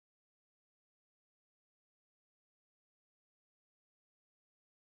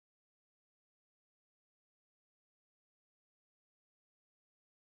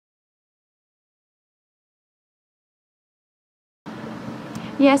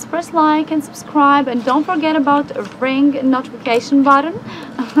Yes, press like and subscribe, and don't forget about the ring notification button.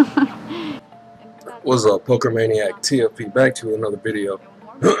 What's up, Poker Maniac TFP, back to another video.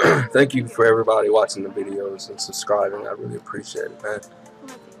 Thank you for everybody watching the videos and subscribing. I really appreciate it, man.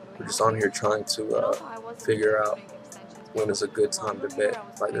 We're just on here trying to figure out when is a good time to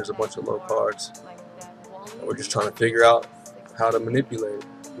bet. Like, there's a bunch of low cards, and we're just trying to figure out how to manipulate it.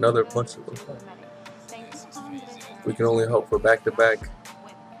 Another bunch of low cards. We can only hope for back-to-back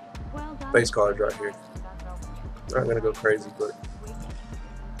face cards right here. We're not gonna go crazy, but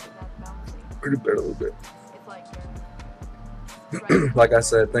pretty bet a little bit. Like I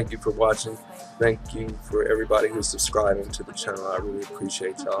said, thank you for watching. Thank you for everybody who's subscribing to the channel. I really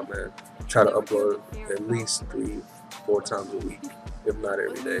appreciate y'all, man. Try to upload at least 3-4 times a week, if not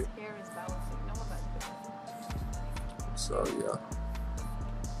every day. So yeah.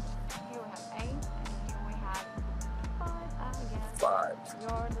 Five.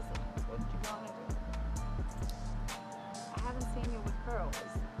 I haven't seen you with curls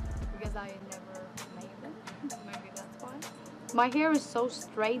because I never made them. Maybe that's why. My hair is so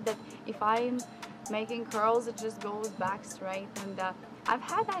straight that if I'm making curls, it just goes back straight. And I've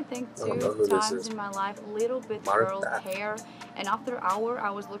had, I think, 2 times in my life a little bit curled hair, and after an hour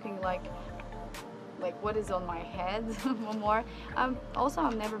I was looking like what is on my head. One more. Also,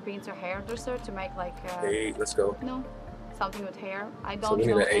 I've never been to a hairdresser to make like hey, let's go. No, something with hair. I don't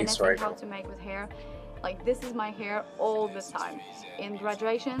know anything how to make with hair. Like, this is my hair all the time, in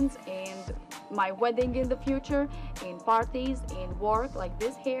graduations, and my wedding in the future, in parties, in work. Like,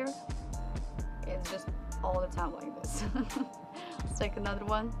 this hair is just all the time like this. Let's take another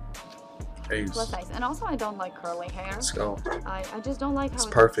one. Plus size. And also, I don't like curly hair. Let's go. I just don't like how it's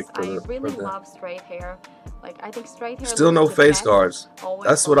perfect. I really love straight hair. Like, I think straight hair. Still no face cards.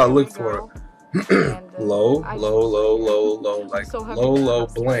 That's what I look for. Low, like low,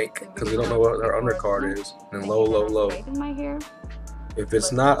 blank, because we don't know what our undercard is, and low. If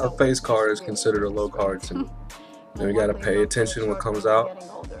it's not a face card, it's considered a low card to me. Then we gotta pay attention what comes out.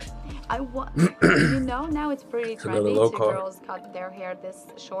 You know, now it's pretty trendy to girls cut their hair this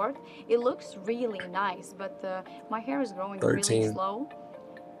short. It looks really nice, but my hair is growing really slow.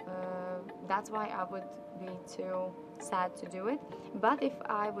 That's why I would be too sad to do it. But if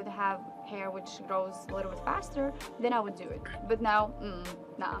I would have hair which grows a little bit faster, then I would do it. But now,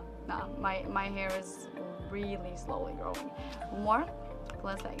 nah. My hair is really slowly growing. More?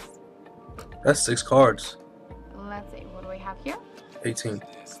 Let's say. That's 6 cards. Let's see. What do we have here? 18.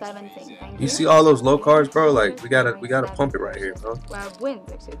 17. Thank you. You see all those low cards, bro? Like, we gotta pump it right here, bro.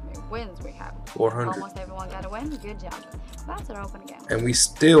 Wins, excuse me. Wins we have. 400. Almost everyone got a win. Good job. That's it. Open again. And we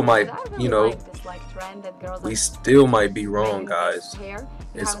still might, you know, we still might be wrong, guys.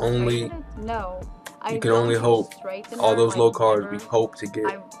 It's only, you can only hope. All those low cards, we hope to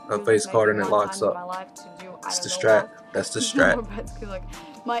get a face card and it locks up. It's the strat. That's the strat.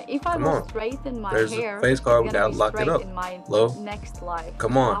 If I was straight in my There's hair, a face card, we gotta lock it up. Low. Next life.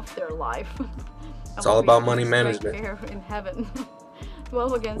 Come on. Afterlife. It's all about money management. In heaven.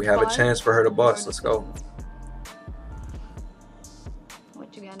 12 against we have 5. A chance for her to bust. Let's go.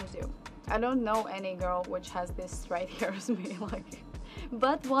 What you gonna do? I don't know any girl which has this straight hair as me.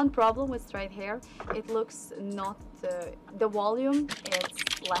 But one problem with straight hair, it looks not the volume is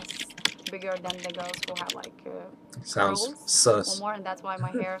less bigger than the girls who have sounds curls sus or more, and that's why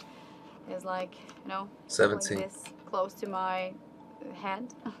my hair is 17 like this, close to my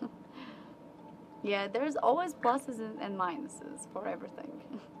head. Yeah, there's always pluses and minuses for everything.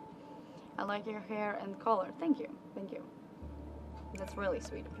 I like your hair and color. Thank you. That's really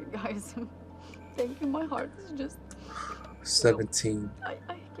sweet of you guys. Thank you. My heart is just 17. I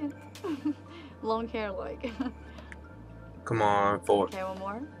can't. Long hair Come on, 4. Okay, one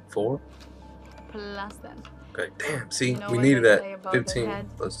more. 4 plus then. Okay, damn. See, we needed that. 15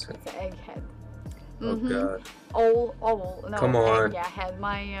 plus 10. It's an egg head. Oh god. Oval. No, come on. Egg, yeah, head.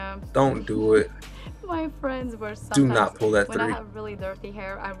 My don't do it. My friends were sometimes. Do not pull that 3. When I have really dirty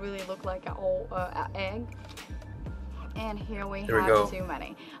hair, I really look like an egg. And here we have too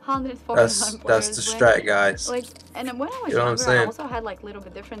many. 149 That's the strat, guys. And when I was younger, I also had little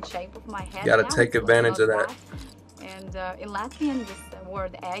bit different shape of my head. You gotta take advantage of that. And in Latvian, this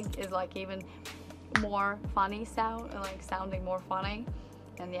word egg is even more funny sounding more funny.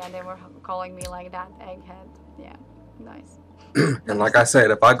 And yeah, they were calling me like that, egghead. Yeah, nice. And like I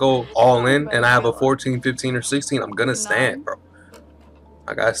said, if I go all in and I have a 14, 15, or 16, I'm gonna stand, bro.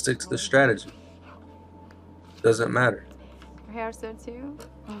 I gotta stick to the strategy. Doesn't matter. Your hair so too.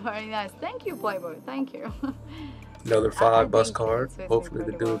 Very nice. Thank you, Playboy. Thank you. Another 5 bust card. Hopefully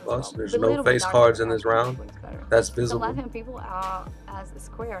the dude busts. There's no face cards in this round. That's visible. Some Latvian people are as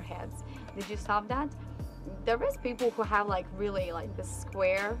square heads. Did you stop that? There is people who have like really like this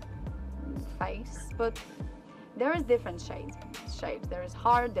square face, but there is different shapes. There is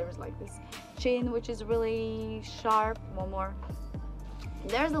hard. There is like this chin, which is really sharp. One more.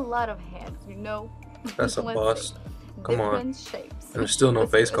 There's a lot of heads, you know. That's a bust. Come on. Shapes. And there's still no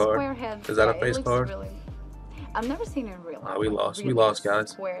face card. Is that a face card? Really, I've never seen it in real life. We lost. Really we lost,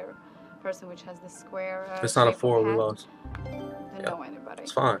 guys. Square person which has the square. If it's not a 4, we lost. Don't know anybody.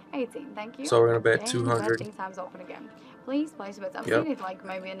 It's fine. 18, thank you. So we're gonna bet 200. Betting time's open again. Please place bets. I've seen it like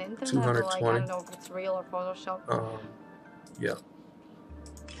maybe on the internet. 220. Like, I don't know if it's real or Photoshop. Yeah.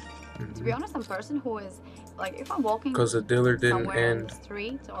 To be honest, I'm a person who is like, if I'm walking because the dealer didn't end on the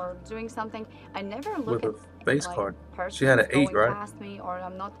street or doing something, I never look with at a face like, card. She had an 8, right? Past me, or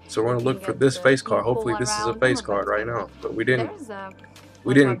I'm not so we're gonna look for this face card. Hopefully this is a face card right now. But we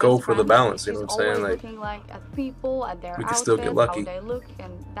didn't go for the balance. You know what I'm saying? Like, looking like at people, at their we could still get lucky. How they look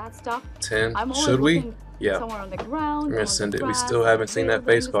and that stuff. 10. Should we? Yeah. Somewhere on the ground. We're gonna send it. We still haven't seen that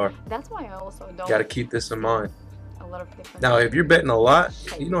face card. That's why I also don't. Gotta keep this in mind. A lot of different now, if you're betting a lot,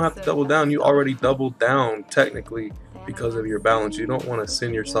 you don't have to double down. You already doubled down technically because of your balance. You don't want to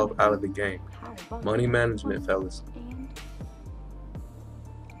send yourself out of the game. Money management, fellas.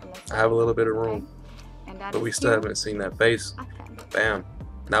 I have a little bit of room, but we still haven't seen that face. Bam.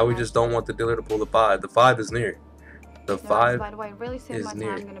 Now we just don't want the dealer to pull the 5. The 5 is near. The 5 by the way, really soon is my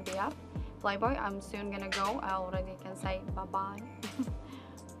near. time gonna be up. Playboy, I'm soon gonna go. I already can say bye-bye.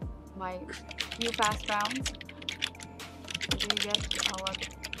 My few fast rounds. Do you get a lot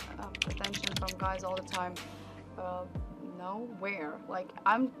of attention from guys all the time? No, where? Like,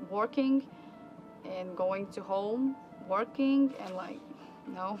 I'm working and going to home, working and like,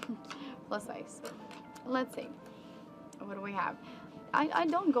 no, plus ice. Let's see. What do we have? I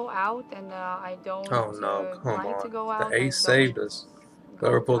don't go out and I don't like to go out. The ace saved us.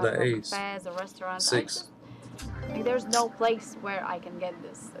 Whoever pulled the ace. Cafes, restaurants. 6. Like, there's no place where I can get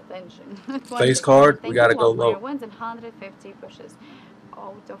this attention. Face card, we gotta go low. Wins and 150 pushes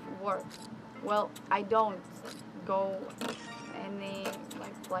out of work. Well, I don't go any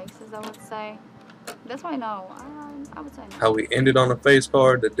like places, I would say. That's why no. I would say no. How we ended on a face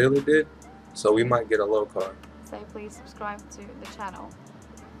card, the dealer did, so we might get a low card. Say please subscribe to the channel.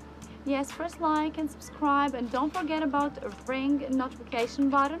 Yes, press like and subscribe, and don't forget about a ring notification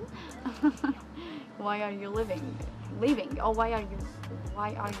button. Why are you leaving? Oh, why are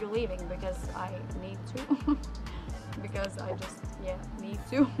you leaving? Because I need to. Because I just need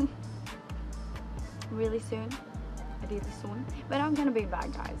to. Really soon. Really soon. But I'm gonna be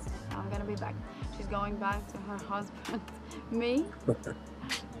back, guys. I'm gonna be back. She's going back to her husband. Me?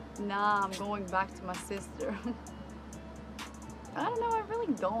 Nah, I'm going back to my sister. I don't know, I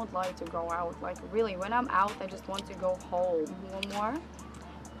really don't like to go out. Like, really, when I'm out, I just want to go home. One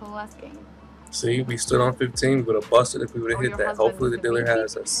more. Last game. See, we stood on 15. We would have busted if we would have hit that. Hopefully the dealer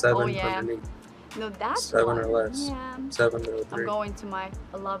has a 7 underneath. No, that's 7 or less. Yeah. 7 or 3. I'm going to my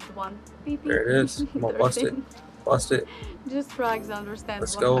loved one. Beep, beep. There it is. Come on, bust it. Bust it. Just Frags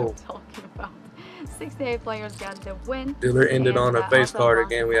understands what I'm talking about. 68 players got the win. Dealer ended on a face card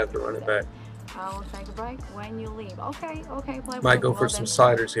again. We have to run it back. I'll take a break when you leave. Okay, play. Might go for some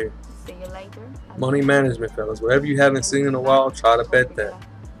ciders here. See you later. Money management, fellas. Whatever you haven't seen in a while, try to bet that.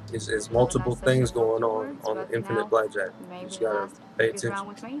 It's multiple things going on the infinite blackjack. You just gotta pay attention.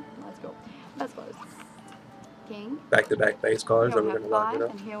 Let's go. Let's go. King. Back-to-back face cards. Are we gonna lock it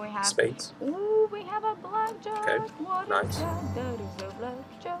up? And here we have spades. Ooh, we have a blackjack. Okay, what nice. That is a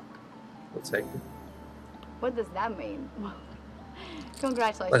blackjack. We'll take it. What does that mean?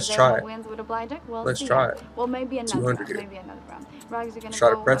 Congratulations. Let's try it. Wins with a blackjack. Well, let's try it. Well, maybe another round. Here. Maybe another round. Rags, you're gonna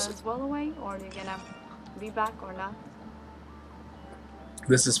try go to press as well away, or you're gonna be back or not?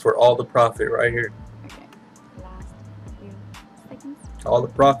 This is for all the profit right here. Okay. Last few seconds. All the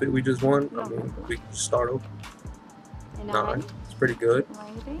profit we just won. No, I mean, we can start over. And now 9. It's pretty good.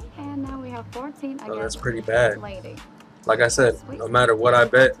 Lady, and now we have 14. Oh, that's pretty bad. Lady. Like I said, no matter what I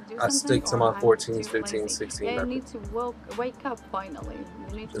bet, I stick to my 14s, 15s, 16. Yeah, you need to wake up finally.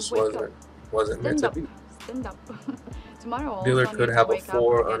 You need just to wake up. wasn't meant to be. Stand up. Tomorrow Dealer could have a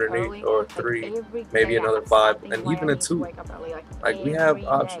 4 underneath or a 3, maybe another 5, and even a 2. Like we have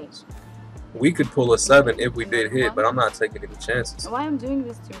options. We could pull a 7 if we did hit, but I'm not taking any chances. Why I'm doing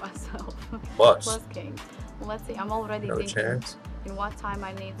this to myself? Bust. Plus king. Let's see. I'm already Another thinking chance. in what time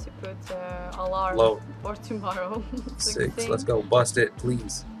I need to put alarm Low. for tomorrow. 6. Let's go. Bust it,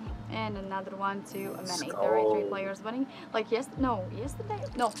 please. And another one to a many. 33 players winning. Like yesterday.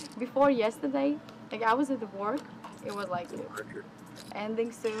 No, before yesterday. Like I was at the work It was like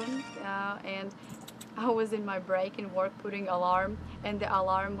ending soon, and I was in my break in work putting alarm, and the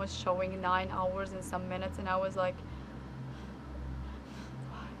alarm was showing 9 hours and some minutes, and I was like,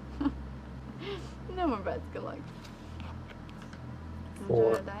 no more bets, good luck.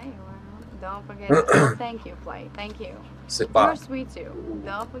 Enjoy the day. Don't forget. Oh, thank you, Play. Thank you. You're sweet too.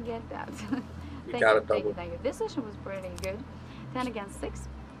 Don't forget that. Thank you. This session was pretty good. 10 against 6.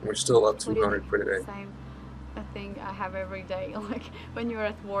 We're still up 200 for today. Same thing I have every day. Like when you're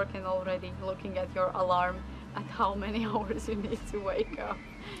at work and already looking at your alarm at how many hours you need to wake up.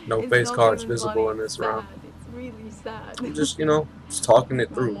 No face cards visible in this round. It's really sad. I'm just, just talking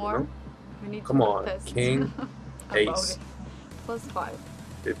it through. Come on, king, ace. +5.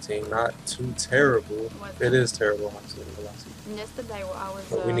 15, not too terrible. It is terrible. Yesterday I was.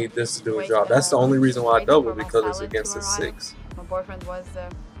 But we need this to do a job. That's the only reason why I double, because it's against a 6. My boyfriend was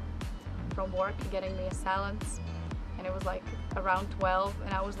from work getting me a salad, and it was like around 12,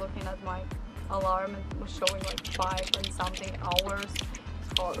 and I was looking at my alarm and it was showing like 5 and something hours.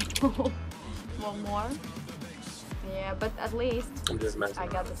 It's horrible. One more. Yeah, but at least I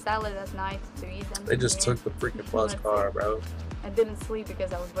got the salad at night to eat them. They just took the freaking plus card, bro. I didn't sleep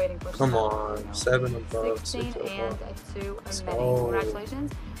because I was waiting for Come on, 7 above, 16 and a 2 a minute.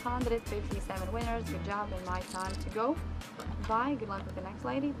 Congratulations, 157 winners. Good job, and my time to go. Bye. Good luck with the next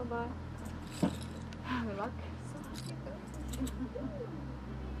lady. Bye bye. Good luck.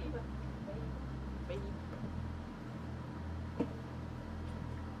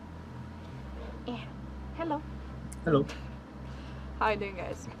 Yeah. Hello. Hello. How you doing,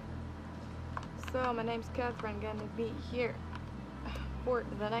 guys? So my name's Catherine. Gonna be here for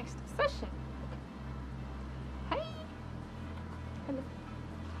the next session. Hey.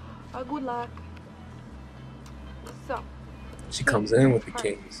 Hello. Good luck. So. She comes in with the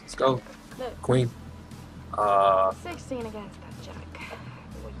kings. Let's go. Queen. 16 against that jack.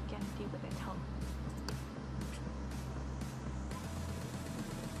 What you gonna do with it, huh?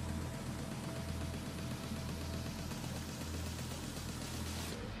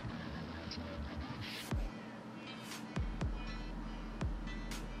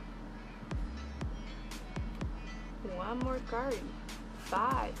 One more card.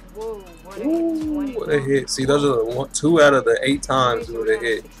 5. Whoa, what a hit. What a hit. See, those are the 2 out of the 8 times we would have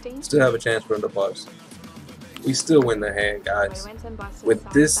hit. Still have a chance for the bust. We still win the hand, guys. With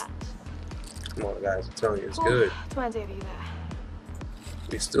this, come on, guys, I'm telling you, it's good. 20.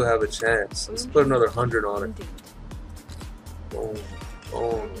 We still have a chance. Let's put another 100 on it. Boom,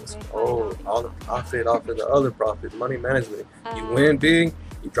 boom. Oh, all the profit off of the other profit. Money management. You win big,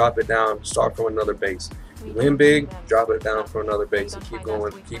 you drop it down, start from another base. You win big, drop it down for another base, and keep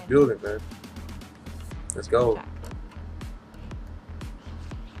going, keep building, man. Let's go.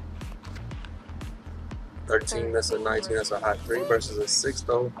 13, that's a 19, that's a hot 3 versus a 6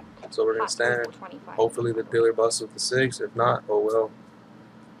 though. So we're gonna stand. Hopefully the dealer busts with the 6. If not, oh well.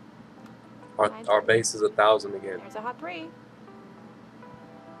 Our base is 1,000 again. There's a hot 3.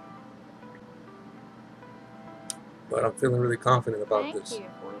 But I'm feeling really confident about this. Thank you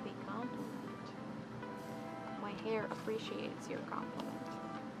for the compliment. My hair appreciates your compliment.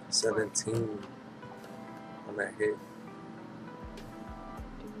 17 on that hit.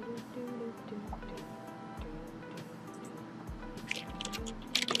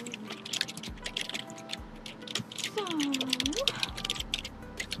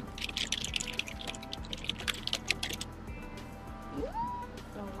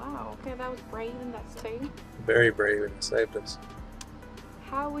 Okay, that was brave, and that's 2. Very brave, and it saved us.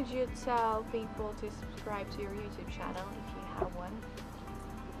 How would you tell people to subscribe to your YouTube channel if you have one?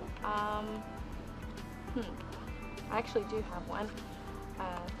 I actually do have one.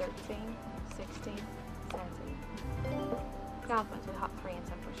 13, 16, 17. Compliments with hot 3 and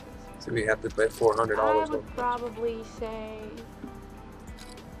some pushes. So we have to bet $400. I would probably say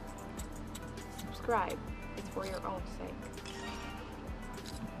subscribe. It's for your own sake.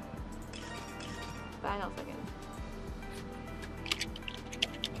 But I don't think it.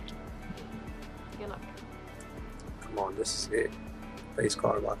 Good luck. Come on, this is it. Face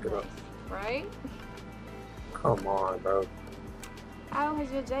card, lock it up. Right? Come on, bro. How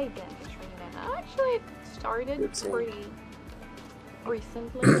has your day been, Katrina? Actually, it started pretty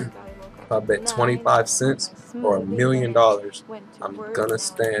recently. If I bet 25 cents or $1 million, I'm gonna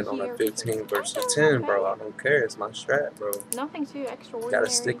stand on a 15 versus 10, bro. I don't care. It's my strat, bro. Nothing too extraordinary. Gotta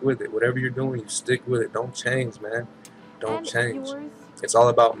stick with it. Whatever you're doing, you stick with it. Don't change, man. Don't change. It's all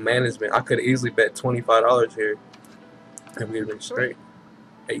about management. I could easily bet $25 here and we'd been straight.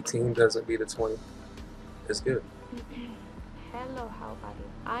 18 doesn't beat a 20. It's good. Hello, how are you?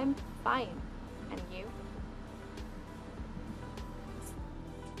 I'm fine. And you?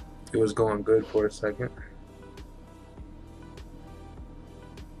 It was going good for a second.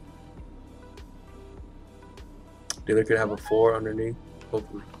 Dealer could have a 4 underneath,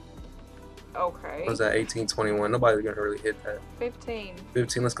 hopefully. Okay. What's that? 1821. Nobody's gonna really hit that. 15.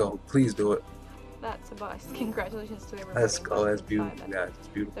 15. Let's go. Please do it. That's a bust. Congratulations to everybody. Let's go. That's beautiful, guys. It's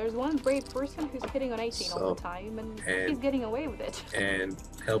beautiful. There's one brave person who's hitting on 18 all the time, and he's getting away with it. And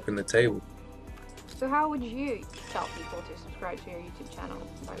helping the table. So how would you tell people to subscribe to your YouTube channel,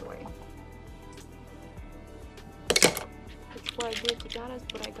 by the way? It's quite good to be honest,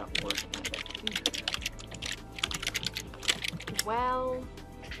 but I got work on it. Well,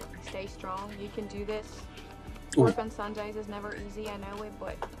 stay strong. You can do this. Work on Sundays is never easy, I know it,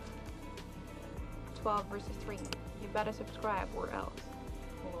 but 12 versus 3. You better subscribe or else.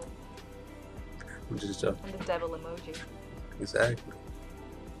 I'm just and the devil emoji. Exactly.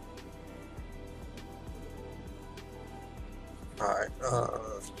 Alright,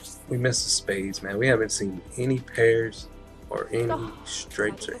 we missed the spades, man. We haven't seen any pairs or any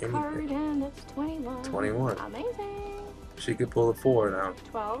straights or anything. Card and it's 21. 21. Amazing. She could pull a 4 now.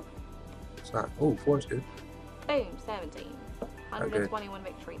 12. It's not. Oh, 4's good. Boom, 17. 121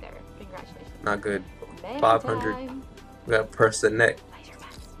 victory there. Congratulations. Not good. 500. We gotta press the neck.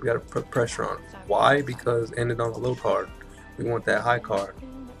 We gotta put pressure on. Why? Because ended on a low card. We want that high card.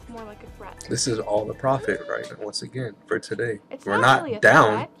 That's more like a threat. This is all the profit right now, once again, for today. It's We're not really a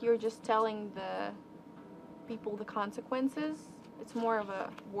down. threat. You're just telling the people the consequences. It's more of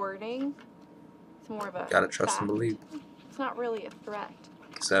a wording. It's more of a Gotta trust fact. and believe. It's not really a threat.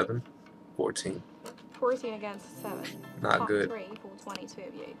 7, 14. 14 against 7. Not Top good. 3 for 22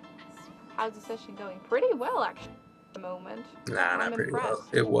 of you. How's the session going? Pretty well, actually, at the moment. Nah, not I'm pretty impressed. well.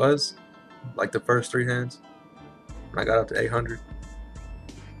 It was like the first 3 hands. When I got up to 800.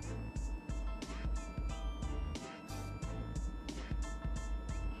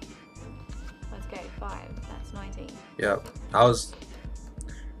 Let's go. 5. That's 19. Yep.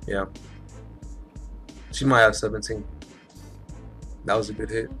 Yeah. She might have 17. That was a good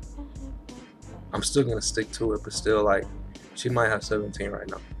hit. I'm still gonna stick to it, but still, like, she might have 17 right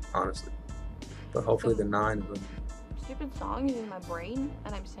now, honestly. But hopefully the 9 of them. Stupid song is in my brain,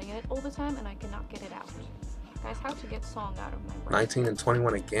 and I'm singing it all the time, and I cannot get it out. Guys, how to get song out of my brain? 19 and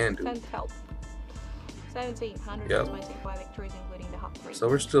 21 again, dude. Send help. 17, 125 victories, including the hot 3. So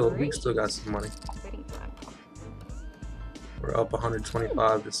we still got some money. We're up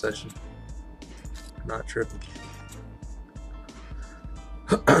 125 this session. Not tripping.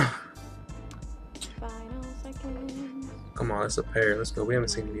 Final seconds. Come on, it's a pair. Let's go. We haven't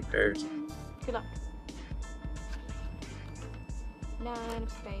seen any pairs. Good luck. 9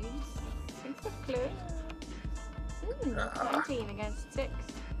 of spades. 6 of clubs. 19 against 6.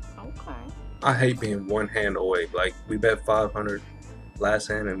 Okay. I hate being one hand away. Like, we bet 500 last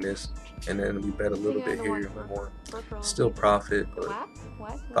hand in this, and then we bet a little bit here and more. Still profit, but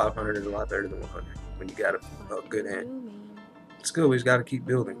 500 is a lot better than 100 when you got a good hand. It's good. We just got to keep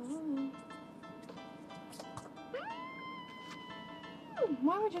building.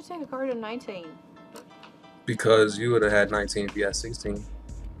 Why would you take a card of 19? Because you would have had 19 if you had 16.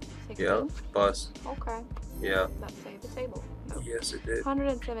 16? Yep, bust. Okay. Yeah. That saved the table. No. Yes, it did.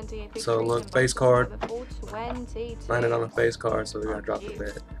 178 victories. So look, face card. 22. Landed on a face card, so we gotta drop the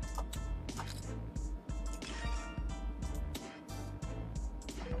bet.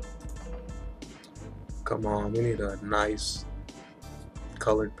 Come on, we need a nice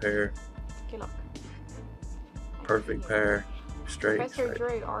colored pair. Good luck. Perfect pair. Straight. Professor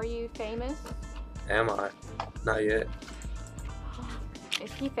Drew, are you famous? Am I? Not yet.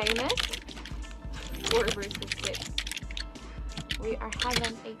 Is he famous? 4 versus 6. We are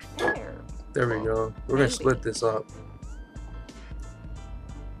having a pair. There we go. We're gonna split this up.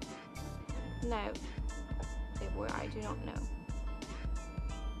 No. I do not know.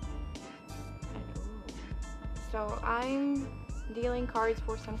 So I'm dealing cards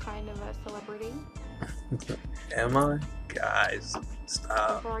for some kind of a celebrity. Am I? Guys,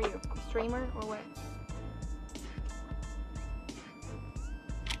 stop. Who are you? A streamer or what?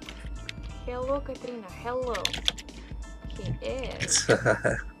 Hello, Katrina. Hello. He is.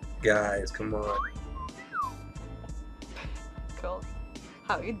 Guys, come on. Cool.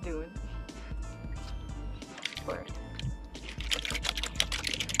 How you doing? Word.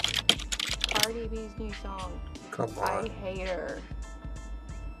 Cardi B's new song. Come on. I hate her.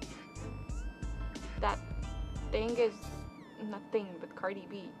 That thing is nothing but Cardi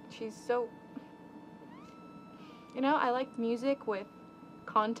B. She's so... You know, I like music with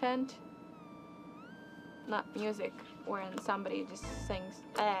content. Not music when somebody just sings,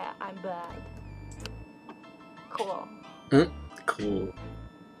 I'm bad. Cool. Cool.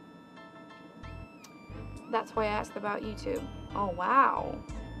 That's why I asked about YouTube. Oh, wow.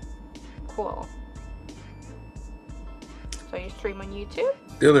 Cool. So you stream on YouTube?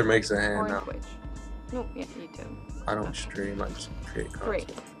 Dealer makes a hand or on now. Twitch? No, yeah, YouTube. I don't stream, I just create content.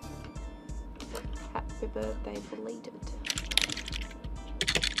 Great. Happy birthday belated.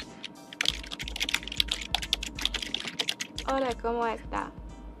 Hola, ¿cómo está?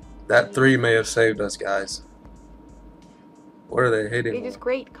 That 3 may have saved us, guys. What are they hitting? It is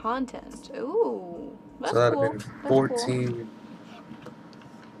great content. Ooh, that's so that'd cool. have been 14.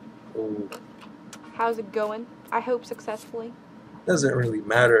 Cool. Ooh. How's it going? I hope successfully. Doesn't really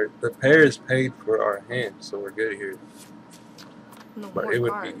matter. The pair is paid for our hand, so we're good here. No, but it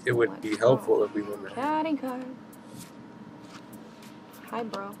would be helpful if we won the hand. Caddy card. Hi,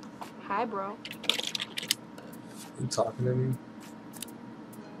 bro. Hi, bro. You talking to me?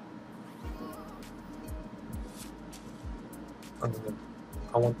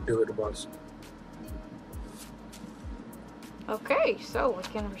 I want to do it a bunch. Okay, so we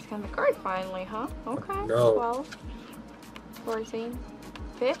can rescan the card finally, huh? Okay. No. 12, 14,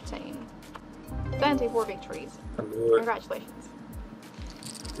 15. 24 victories. I knew it. Congratulations.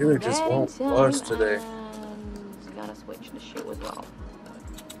 Dealer just won't flush today. And he's gonna switch the shoe as well.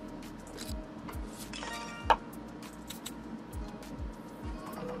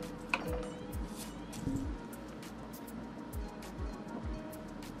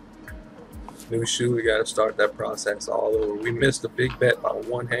 New shoe, we gotta start that process all over. We missed a big bet by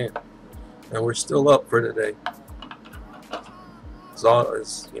 1 hand, and we're still up for today. As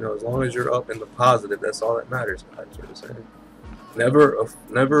long as you're up in the positive, that's all that matters. That's what I'm saying.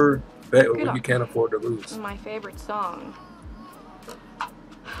 Never bet when you can't afford to lose. My favorite song.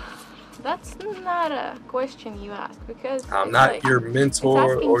 That's not a question you ask because I'm not your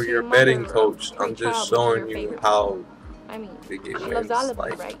mentor or your betting coach. I'm just showing you how to get she wins. loves all of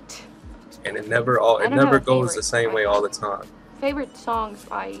you, right? And it never goes the same way all the time. Favorite songs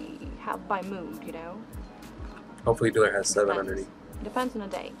I have by mood, you know. Hopefully, Dealer has 7 underneath. Depends on the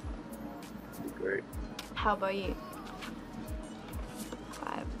day. That'd be great. How about you?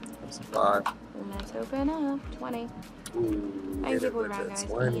 5. That's 5. Let's open up 20. Ooh, Thank you for around, guys.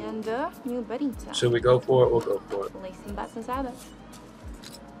 20. And new betting time. Should we go for it? We'll go for it. Place some bets and habits.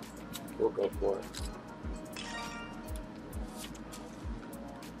 We'll go for it.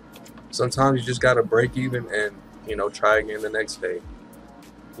 Sometimes you just gotta break even and try again the next day.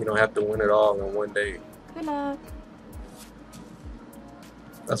 You don't have to win it all in one day. Good luck.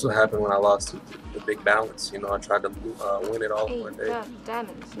 That's what happened when I lost the big balance. I tried to win it all in one day. 8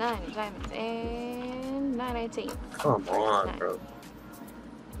 diamonds, 9 diamonds, and 918. Come on, bro.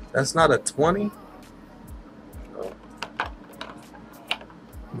 That's not a 20? No.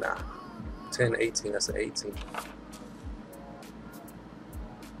 Nah. 10, 18. That's an 18.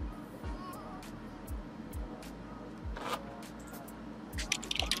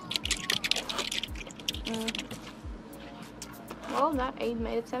 Well, that 8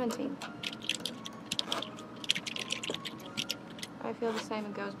 made it 17. I feel the same.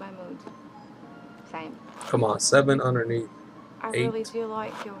 It goes by moods. Same. Come on, 7 underneath. I 8. really do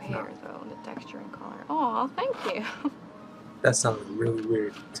like your hair, though, the texture and color. Oh, thank you. That sounds really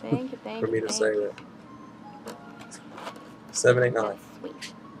weird. Thank you, for me to say that. 7, 8, 9. That's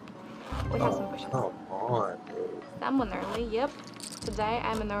sweet. We have some pushes. Come on, bro. Someone early. Yep. Today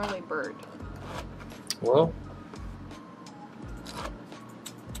I'm an early bird. Well.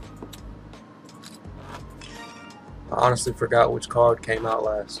 I honestly forgot which card came out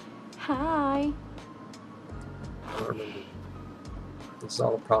last. Hi. I don't remember. It's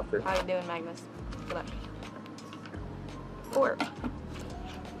all a profit. How you doing, Magnus? Good luck. 4.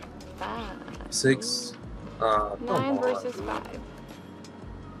 5. 6. 9 versus 5.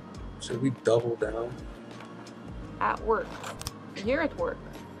 Should we double down? At work. You're at work.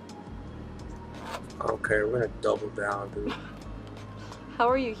 I don't care. We're gonna double down, dude. How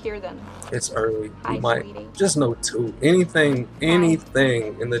are you here then? It's early. Hi, We might sweetie. just no 2. Anything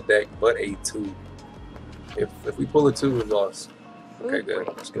in the deck but a 2. If we pull a 2, we lost. Okay, Ooh, good.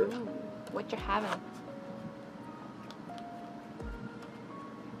 great. That's good. Ooh, what you having?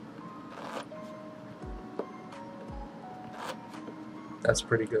 That's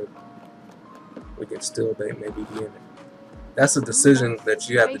pretty good. We can still maybe be in it. That's a decision that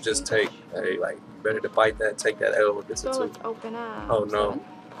you have to just take. Hey, like, better to bite that, take that L if it's a 2. So let's open up. Oh no.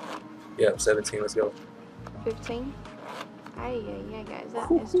 7, Yep, 17. Let's go. 15. Yeah, guys,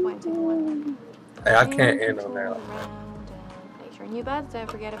 that is 21. Hey, I can't end on that. Place your new bets. Don't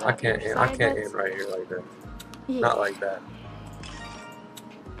forget about I can't your end. I side can't bets. end right here like that. Yeah. Not like that.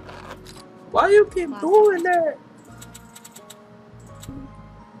 Why you keep doing that?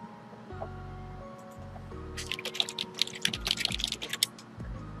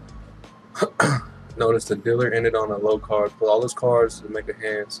 Notice the dealer ended on a low card. Pull all those cards to make a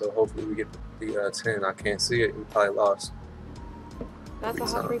hand, so hopefully we get the 10. I can't see it. We probably lost. That's a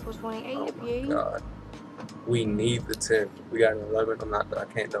hot 3 plus 28. Oh my god. We need the 10. We got an 11. I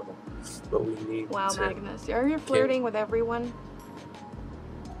can't double. But we need wow, 10. Magnus. Are you flirting with everyone?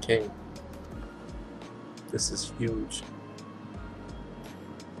 King. This is huge.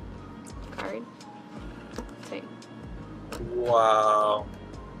 Card. See. Wow.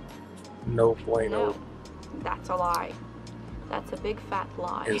 No bueno. No, that's a lie. That's a big fat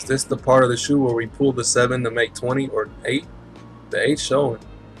lie. Is this the part of the shoe where we pull the 7 to make 20 or 8? The 8's showing.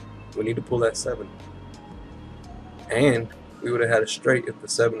 We need to pull that 7. And we would have had a straight if the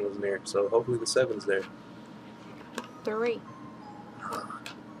 7 was near. So hopefully the 7's there. 3.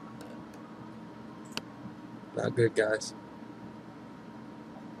 Not good, guys.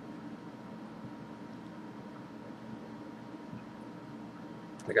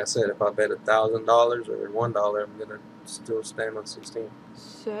 Like I said, if I bet $1,000 or $1, I'm gonna still stand on 16.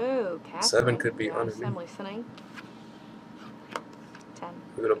 So, Catherine, 7 could be underneath. I'm listening. 10.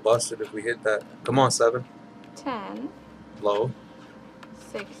 We would have busted if we hit that. Come on, 7. 10. Low.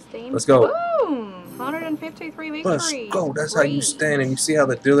 16. Let's go. Boom! 153 victories. Let's go. That's how you stand. And you see how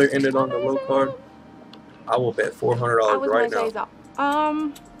the dealer ended on the low card? I will bet $400 right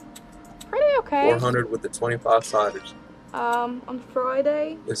now. Pretty okay. 400 with the 25 siders. On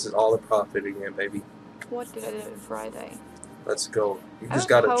Friday. This is all a profit again, baby. What did I do on Friday? Let's go. You just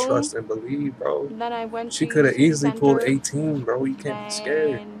gotta trust and believe, bro. Then I went. She could have easily pulled 18, bro. You can't be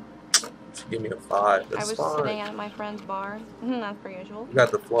scared. She gave me a 5. That's I was fine. sitting at my friend's bar. That's per usual. You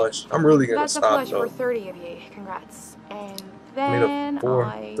got the flush. I'm really gonna stop though. That's a flush for 30 of you. Congrats. And then I need a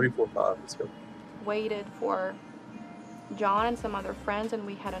 4, 3, 4, 5. Let's go. Waited for John and some other friends, and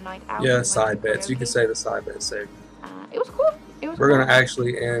we had a night out. Yeah, side bets. You can say the side bet saved. It was cool. It was. We're gonna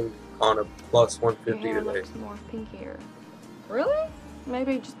actually end on a plus 150 Your hair today. looks more pinkier. Really?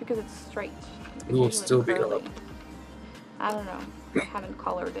 Maybe just because it's straight. We will still be up. I don't know. I haven't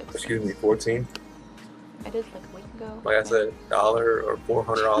colored it. Excuse me, 14. I did like a week ago. Like I said, $1 or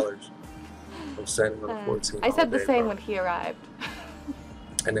 $400. I'm standing on 14. I said the same when he arrived.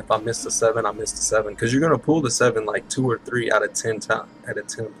 And if I missed the 7, I missed the 7. Because you're gonna pull the 7 like 2 or 3 out of 10 out of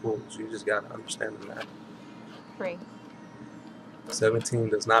 10 pulls. You just gotta understand that. 3. 17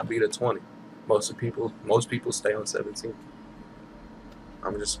 does not beat a 20. Most people stay on 17.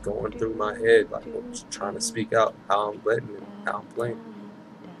 I'm just going through my head, like I'm just trying to speak out how I'm betting and how I'm playing.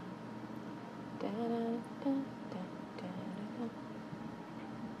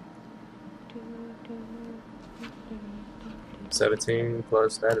 17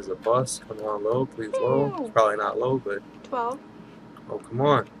 plus that is a bust. Come on, low, please low. It's probably not low, but 12. Oh, come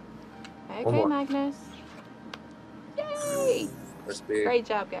on. Okay, Magnus. Yay! That's big. Great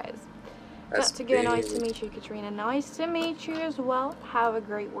job, guys. That's to go. Nice to meet you, Katrina. Nice to meet you as well. Have a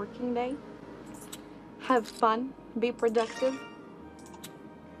great working day. Have fun. Be productive.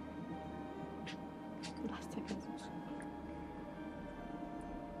 Last seconds.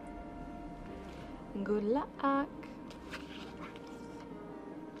 Good luck.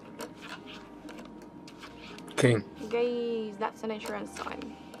 King. Guys, that's an insurance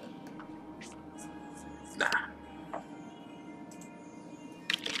sign. Nah.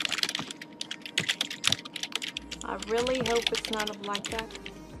 I really hope it's not a blackjack.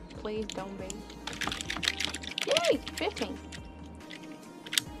 Please don't be. Yay! 15.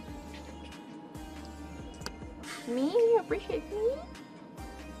 Me? You appreciate me?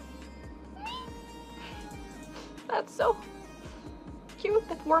 That's so cute.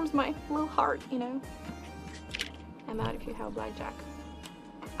 That warms my little heart, you know. I'm out if you have blackjack.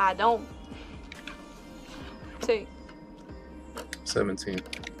 I don't. 2. 17.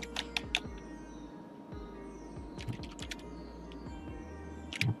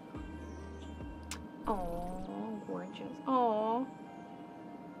 Oh, gorgeous. Oh.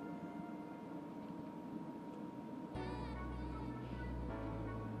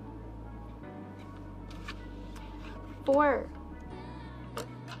 Four.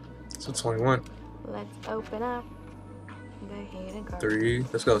 So 21. Let's open up the hidden card. 3.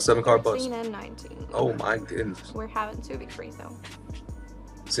 Let's go. 7 card bust. 14 and 19. Oh my goodness. We're having 2 victories though.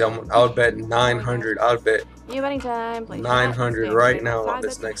 See, I would bet 900. I would bet New betting time. 900 right now on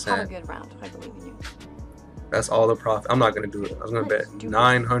this next hand. Have a good round. I believe in you. That's all the profit. I'm not gonna do it. I was gonna bet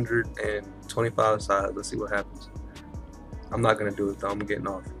 925 sides. Let's see what happens. I'm not gonna do it though. I'm getting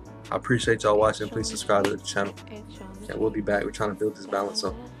off. I appreciate y'all watching. Please subscribe to the channel. And we'll be back. We're trying to build this balance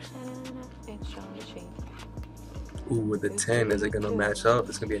up. Ooh, with the 10, is it gonna match up?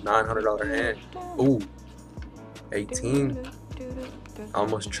 It's gonna be a $900 hand. Ooh, 18.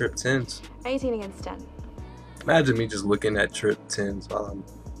 Almost trip 10s. 18 against 10. Imagine me just looking at trip 10s while I'm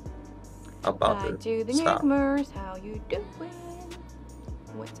about to do the stop. newcomers, how you doing?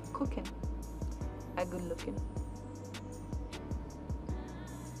 What's cooking? A good looking.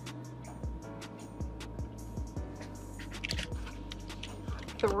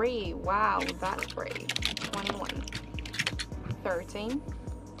 Three. Wow, that's brave. 21. 13.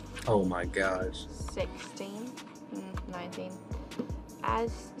 Oh my gosh. 16. 19.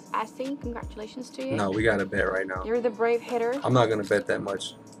 As I see, congratulations to you. No, we gotta bet right now. You're the brave hitter. I'm not gonna bet that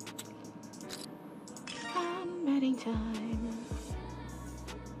much. Betting time.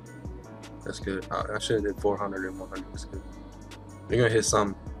 That's good. I should have did 400 and 100. That's good. You're gonna hit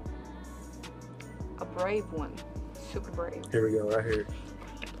some. A brave one. Super brave. Here we go, right here.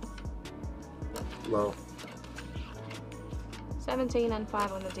 Low. 17 and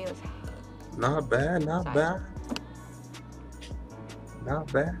 5 on the deals. Not bad, not bad.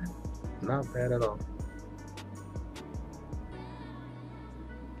 Not bad. Not bad at all.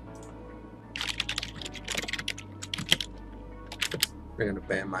 We're gonna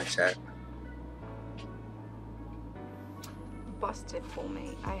ban my chat. Busted for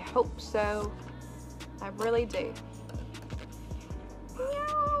me. I hope so. I really do.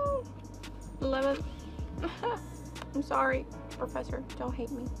 No. 11. I'm sorry, Professor. Don't hate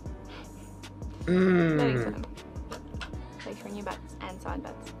me. Betting time. Place for new bets and side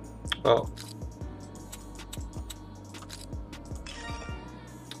bets. Oh.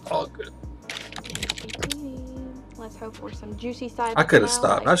 All good. Let's hope for some juicy side. I could have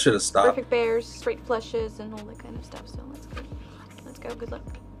stopped. I should have stopped. Perfect pairs, straight flushes, and all that kind of stuff. So let's go. Let's go. Good luck.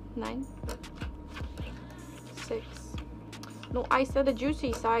 9. 6. No, I said a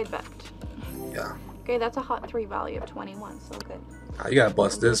juicy side bet. Yeah. Okay, that's a hot 3 value of 21. So good. You gotta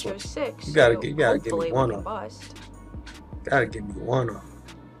bust this one. 6, you gotta so give me one off. Bust. Gotta give me one off.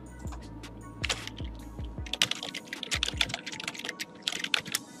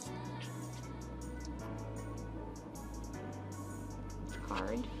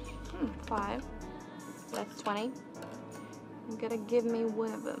 Card. 5. That's 20. You gotta give me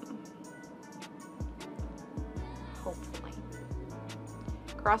one of them. Hopefully.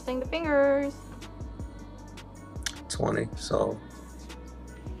 Crossing the fingers. 20. So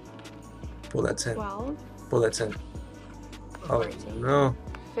pull that 10. 12. Pull that 10. Oh 13, no.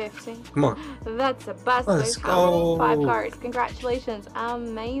 15. Come on. That's a bust. Let's go. 5 cards. Congratulations.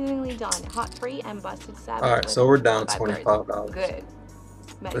 Amazingly done. Hot 3 and busted 7. Alright, so we're down $25. Good.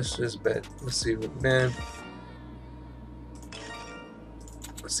 Let's just bet. Let's see what, man.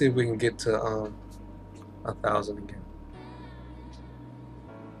 Let's see if we can get to 1,000 again.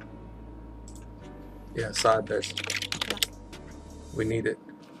 Yeah, side bets. We need it.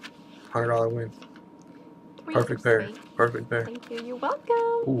 $100 win. Perfect pair. Perfect pair. Thank you. You're welcome.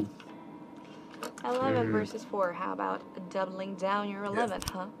 Ooh. 11 versus 4. How about doubling down your 11,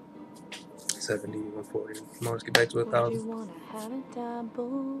 huh? 70, 140. Come on, let's get back to 1,000. You wanna have a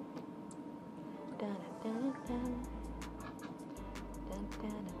double?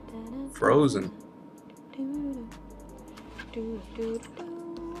 Frozen. 19.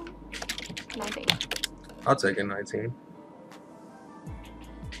 I'll take a 19.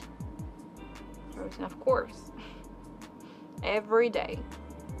 Frozen, of course. Every day.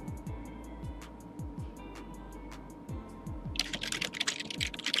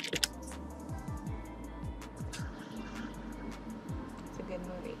 It's a good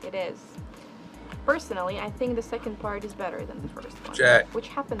movie. It is. Personally, I think the second part is better than the first one. Jack. Which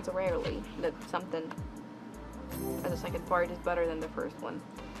happens rarely, that something as the second part is better than the first one.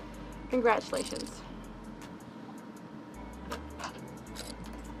 Congratulations.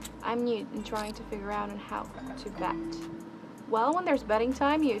 I'm new and trying to figure out on how to bet. Well, when there's betting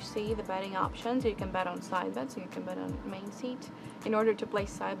time, you see the betting options. You can bet on side bets, you can bet on main seat. In order to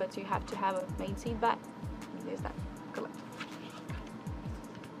place side bets, you have to have a main seat bet. There's that. Good luck.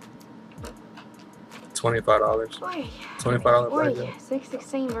 $25. Oy. $25 Oy. bet.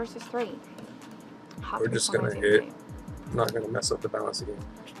 616 versus 3. We're just gonna hit. I'm not gonna mess up the balance again.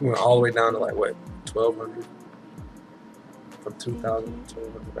 We went all the way down to like what, 1,200? From 2,000 to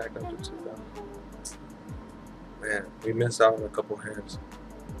 1,200 back up to 2,000. Man, we missed out on a couple hands.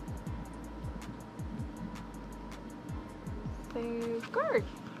 There's card.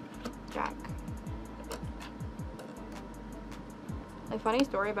 Jack. A funny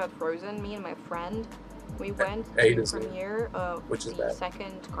story about Frozen. Me and my friend, we went to the premiere of the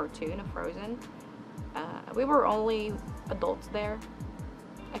second cartoon of Frozen. We were only adults there,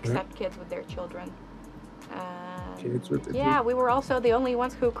 except kids with their children. Kids with their yeah, we were also the only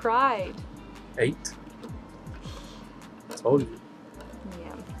ones who cried. 8? I told you.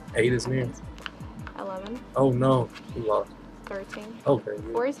 8 is near. 11. Oh no, we lost. 13. Okay.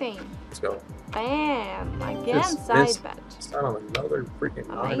 14. Let's go. Bam! Again, side bet. Start on another freaking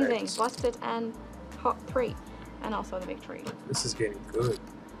 9x. Amazing. Busted and hot 3. And also the big 3. This is getting good.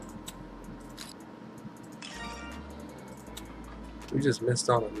 We just missed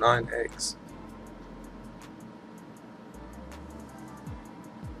on a 9x.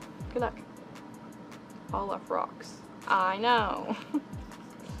 Good luck. Olaf rocks. I know.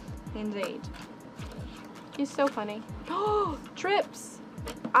 Indeed. He's so funny. Oh, trips!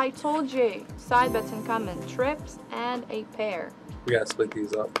 I told you. Side bets in common. Trips and a pair. We gotta split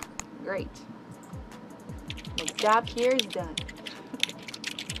these up. Great. The job here is done.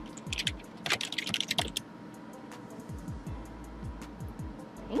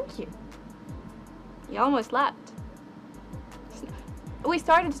 Thank you. You almost left. We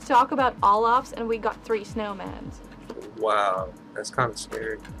started to talk about Olafs and we got 3 snowmans. Wow, that's kind of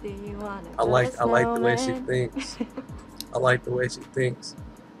scary. Do you want to I like the way she thinks. I like the way she thinks.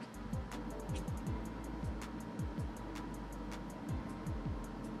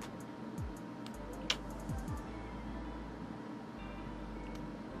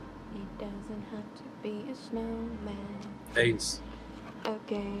 It doesn't have to be a snowman. Ace.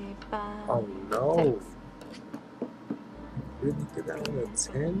 Okay, bye. Oh no. Really get that on a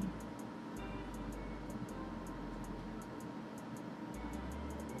 10?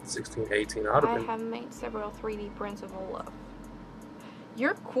 16, 18. I have made several 3D prints of Olaf.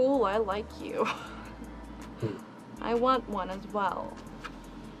 You're cool, I like you. I want one as well.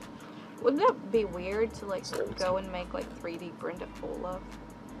 Wouldn't that be weird to like 17. go and make like 3D print of Olaf?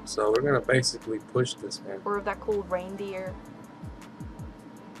 So we're gonna basically push this man. Or of that cool reindeer.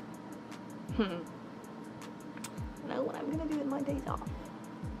 I know what I'm gonna do with my days off.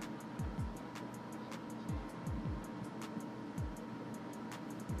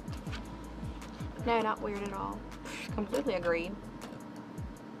 No, not weird at all. Completely agreed.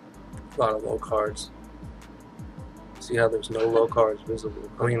 A lot of low cards. See how there's no low cards visible?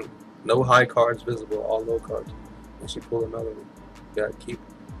 I mean, no high cards visible, all low cards. And she pulled another one. You gotta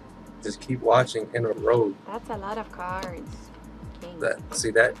just keep watching in a row. That's a lot of cards. King.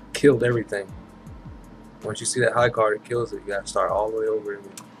 See, that killed everything. Once you see that high card, it kills it. You gotta start all the way over and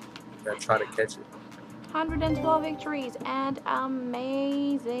you gotta try to catch it. 112 victories and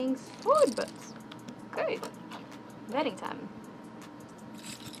amazing sword butts. Good. Betting time.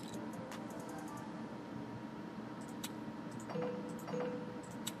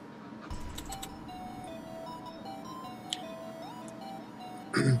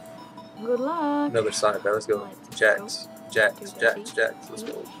 Good luck. Another side bet. Let's go. Jacks. Jacks. Jacks. Jacks. Let's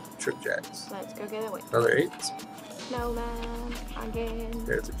go. Trip jacks. Let's go get away. Another 8. Snowman again.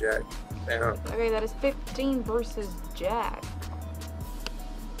 There's a jack. Bam. Okay, that is 15 versus Jack.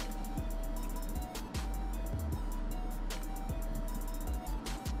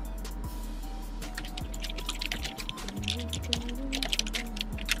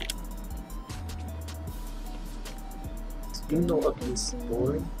 Do you know of this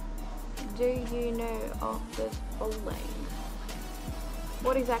bowling? Do you know of this bowling?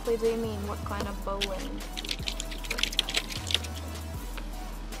 What exactly do you mean? What kind of bowling?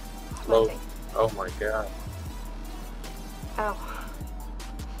 Low. Oh my god. Oh.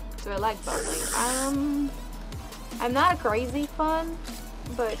 Do I like bowling? I'm not a crazy fan,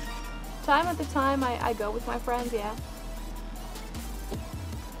 but time at the time I go with my friends, yeah.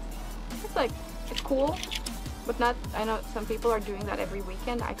 It's cool, but not, I know some people are doing that every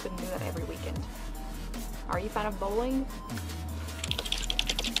weekend. I couldn't do that every weekend. Are you a fan of bowling?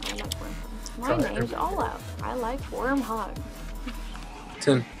 I like worm hugs. My name's Olaf. I like worm hugs.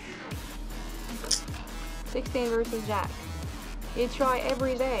 10. 16 versus Jack. You try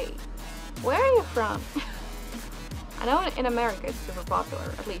every day. Where are you from? I know in America it's super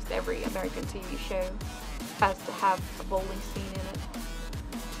popular. At least every American TV show has to have a bowling scene in it.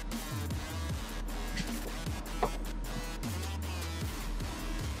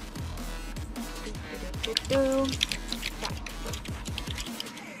 Jack.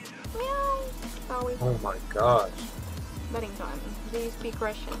 Meow. Sorry. Oh my gosh. Betting time. Do you speak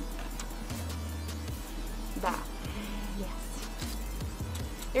Russian? That. Yes.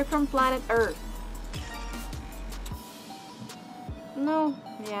 You're from planet Earth. No.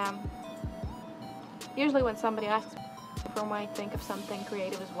 Yeah. Usually when somebody asks from, I think of something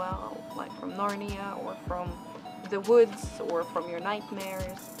creative as well, like from Narnia or from the woods or from your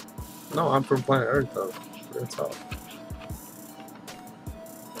nightmares. No, I'm from planet Earth though. Real talk.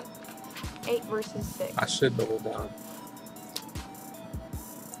 8 versus 6. I should double down.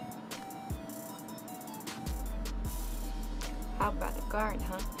 How about it? guard,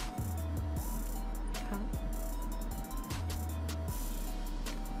 huh?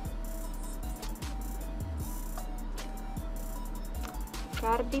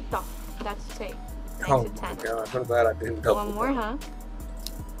 Gotta be tough. That's 2. Oh my god, I'm glad I didn't double. One more, huh?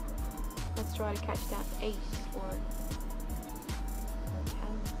 Let's try to catch that ace or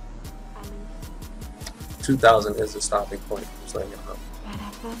 10. 2,000 is the stopping point. Just letting you know.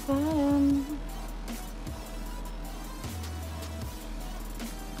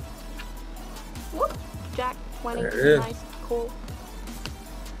 Whoop! Jack 20. There it is. Nice, cool.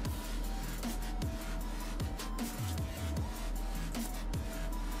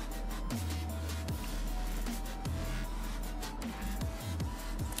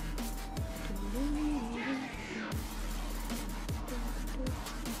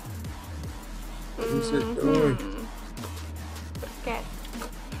 What's it doing? Okay.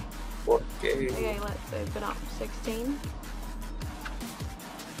 Okay, let's open up 16.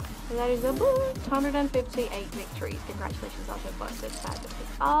 And that is a boost. 158 victories. Congratulations, also busted. Sad to pick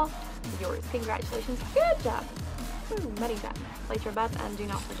all yours. Congratulations. Good job. Ooh, many bet. Place your bet and do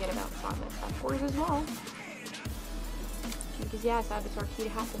not forget about Simon's scores as well. Because yes, habits are key to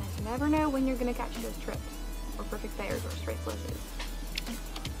happiness. You never know when you're going to catch those trips. Or perfect pairs or straight flushes.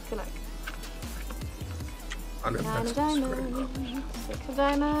 Good luck. 9 of diamonds, 6 of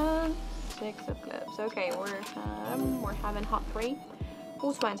diamonds, 6 of clubs. Okay, we're having hot 3.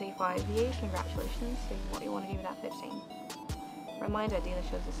 425 here. Congratulations. See what you want to do with that 15. Reminder, dealer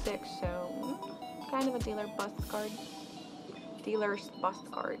shows a 6, so kind of a dealer bust card. Dealer's bust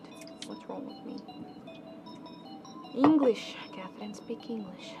card. What's wrong with me? English. Catherine, speak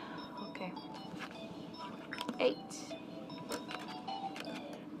English. Okay. 8.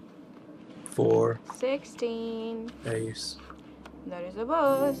 4. 16. Ace. That is a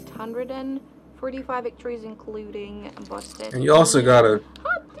bust. 145 victories, including busted. And you also gotta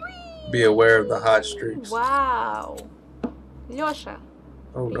be aware of the hot streaks. Wow. Лёша.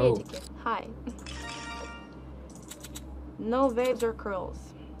 Oh no. Hi. No waves or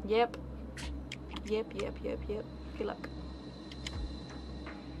curls. Yep. Yep. Good luck.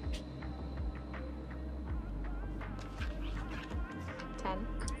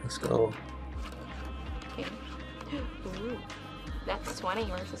 Let's go. King. Ooh. That's 20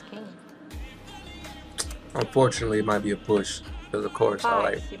 versus king. Unfortunately, it might be a push. Because of course, I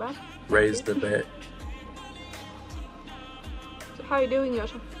like raise the bet. So how are you doing,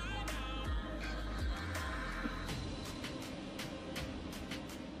 Yosha?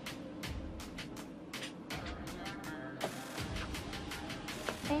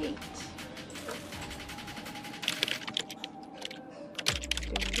 Eight.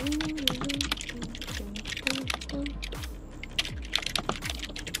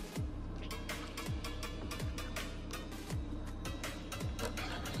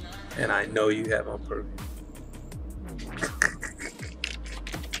 And I know you have on purpose.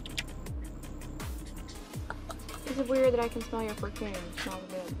 Is it weird that I can smell your perfume? It smells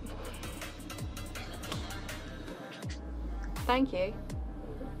good. Thank you.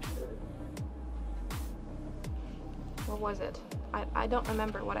 What was it? I don't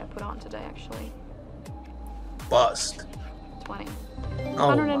remember what I put on today, actually. Bust. 20.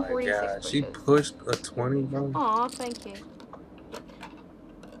 Oh my god. She pushed a 20, bro. Aw, thank you.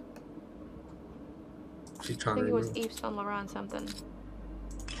 She's trying I think to it was Yves Saint Laurent something.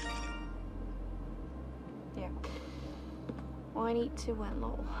 Yeah. Well, I need to win,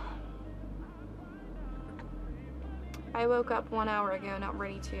 lol. I woke up 1 hour ago, not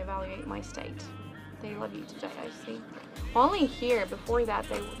ready to evaluate my state. They love you today, I see. Only here, before that,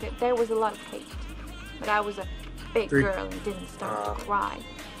 there was a lot of hate. But I was a big girl and didn't start to cry.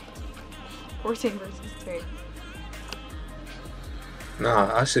 14 versus 2.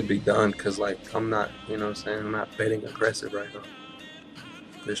 Nah, I should be done because, like, I'm not, you know what I'm saying? I'm not betting aggressive right now.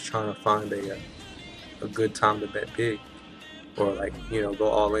 Just trying to find a good time to bet big. Or, like, you know, go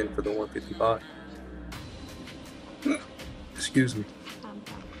all in for the 155. Excuse me.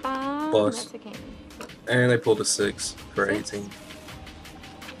 Bust. And they pulled a 6 for 18.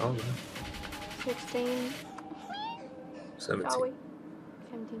 Oh, no. 16. 17.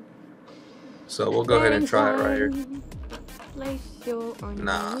 17. So we'll go ahead and try it right here.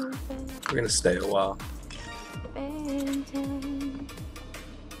 Nah, we're gonna stay a while.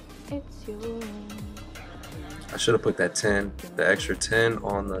 I should have put that 10, the extra 10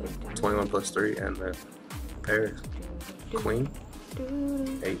 on the 21 plus 3 and the pairs. Queen.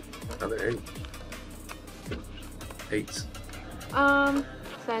 8. Another 8. 8s.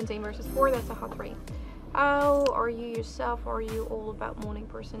 17 versus 4, that's a hot 3. Oh, are you yourself or are you all about morning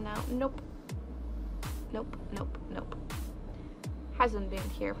person now? Nope. Nope. hasn't been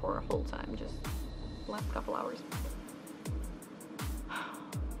here for a whole time, just last couple hours.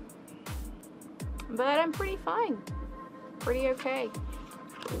 But I'm pretty fine, pretty okay.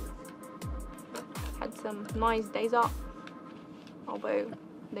 Had some nice days off, although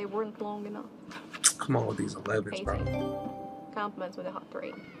they weren't long enough. Come on with these 11s, bro. Compliments with a hot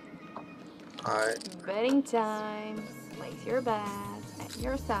 3. Alright. Betting time. Place your bets at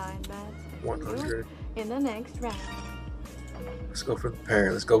your side bets. 100. In the next round. Let's go for the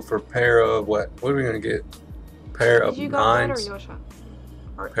pair. Let's go for a pair of what? What are we gonna get? Pair of 9s.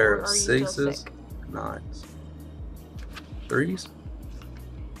 Pair of 6s. 9s. 3s.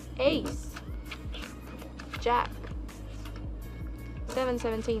 Ace. Jack.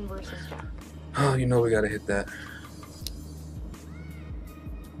 7-17 versus Jack. Oh, you know we gotta hit that.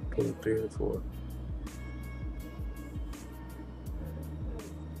 Pull the 3 or 4.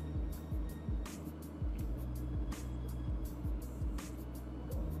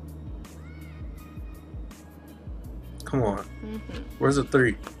 Come on. Where's the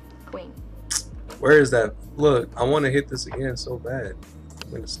 3? Queen. Where is that? Look, I want to hit this again so bad.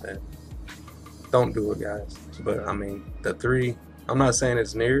 I understand. Don't do it, guys. But I mean, the 3. I'm not saying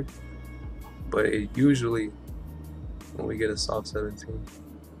it's near, but it usually, when we get a soft 17,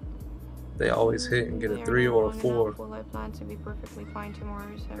 they always hit and get a 3 or a 4. Well, I plan to be perfectly fine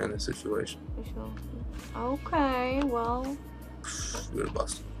tomorrow, so in this situation. Okay, well. Good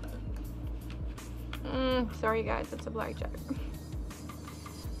bust. Sorry guys, it's a blackjack.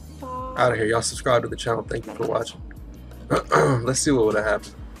 Out of here. Y'all subscribe to the channel. Thank you for watching. Let's see what would have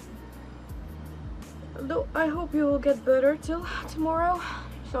happened. I hope you will get better till tomorrow,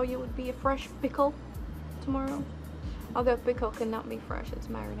 so you would be a fresh pickle tomorrow. Although pickle cannot be fresh, it's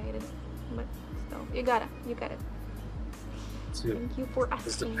marinated. But still, you got it. Thank you for asking.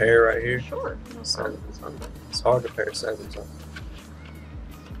 This is the pair right here. Sure. No problem. It's hard to pair 7s.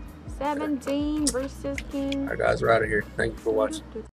 17 versus King. Alright guys, we're out of here. Thank you for watching.